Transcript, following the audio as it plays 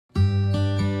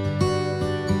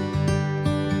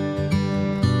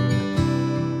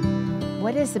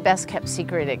What is the best kept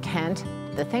secret at Kent?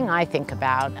 The thing I think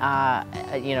about,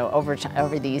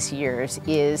 over these years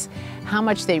is how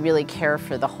much they really care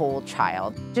for the whole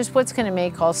child. Just what's going to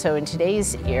make also in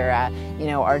today's era,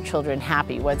 our children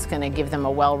happy, what's going to give them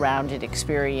a well-rounded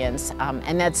experience,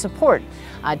 and that support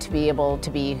to be able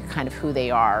to be kind of who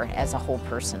they are as a whole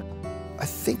person. I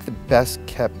think the best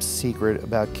kept secret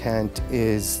about Kent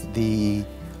is the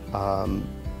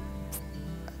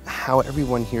how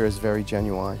everyone here is very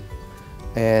genuine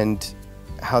and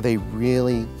how they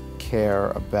really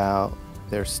care about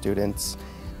their students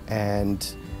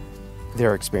and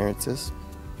their experiences.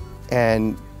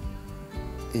 And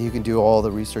you can do all the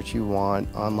research you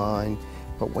want online,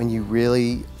 but when you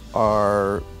really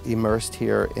are immersed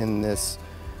here in this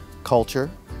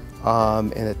culture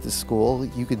and at the school,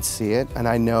 you can see it. And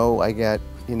I know I get,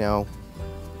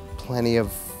 plenty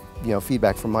of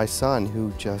feedback from my son,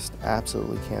 who just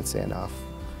absolutely can't say enough.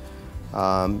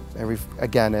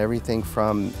 Everything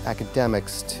from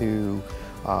academics to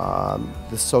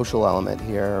the social element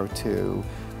here to,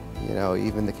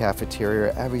 even the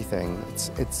cafeteria, everything.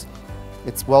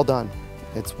 It's well done.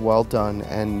 It's well done,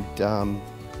 and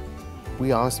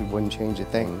we honestly wouldn't change a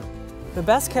thing. The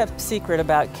best kept secret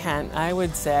about Kent, I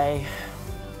would say,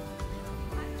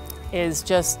 is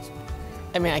just,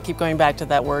 I keep going back to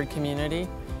that word community.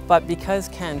 But because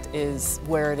Kent is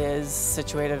where it is,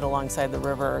 situated alongside the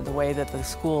river, the way that the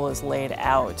school is laid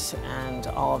out and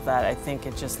all of that, I think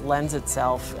it just lends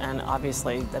itself, and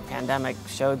obviously the pandemic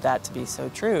showed that to be so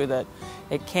true, that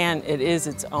it is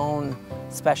its own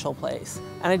special place.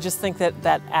 And I just think that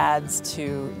that adds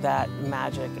to that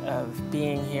magic of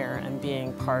being here and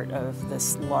being part of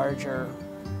this larger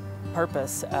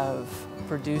purpose of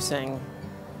producing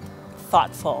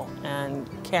thoughtful and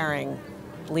caring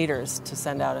leaders to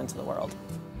send out into the world.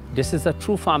 This is a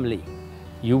true family.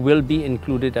 You will be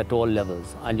included at all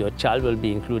levels, and your child will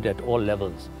be included at all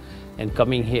levels. And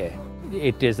coming here,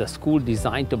 it is a school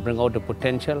designed to bring out the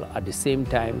potential, at the same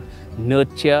time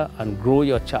nurture and grow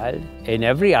your child in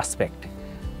every aspect.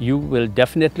 You will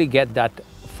definitely get that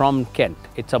from Kent.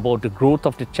 It's about the growth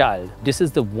of the child. This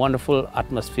is the wonderful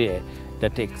atmosphere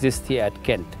that exists here at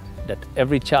Kent, that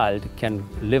every child can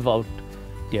live out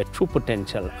their true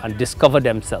potential and discover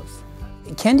themselves.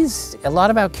 Kent is a lot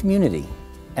about community,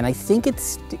 and I think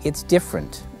it's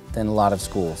different than a lot of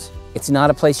schools. It's not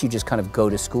a place you just kind of go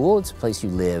to school, it's a place you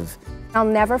live. I'll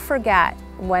never forget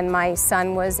when my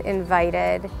son was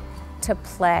invited to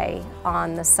play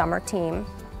on the summer team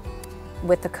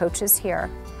with the coaches here,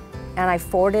 and I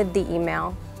forwarded the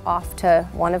email off to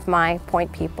one of my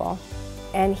point people,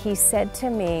 and he said to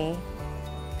me,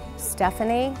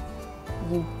 "Stephanie,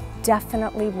 you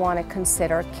definitely want to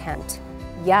consider Kent.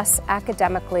 Yes,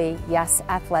 academically, yes,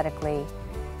 athletically,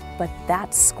 but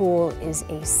that school is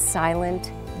a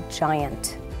silent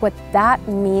giant." What that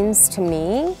means to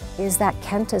me is that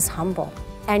Kent is humble,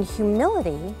 and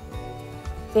humility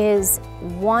is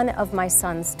one of my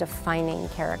son's defining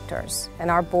characters.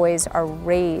 And our boys are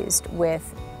raised with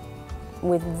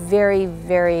very,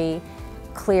 very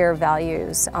clear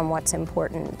values on what's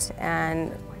important.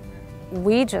 And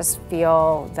we just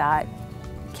feel that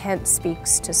Kent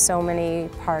speaks to so many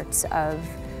parts of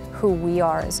who we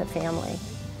are as a family.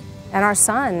 And our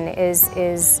son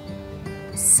is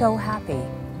so happy,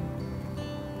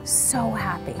 so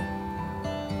happy.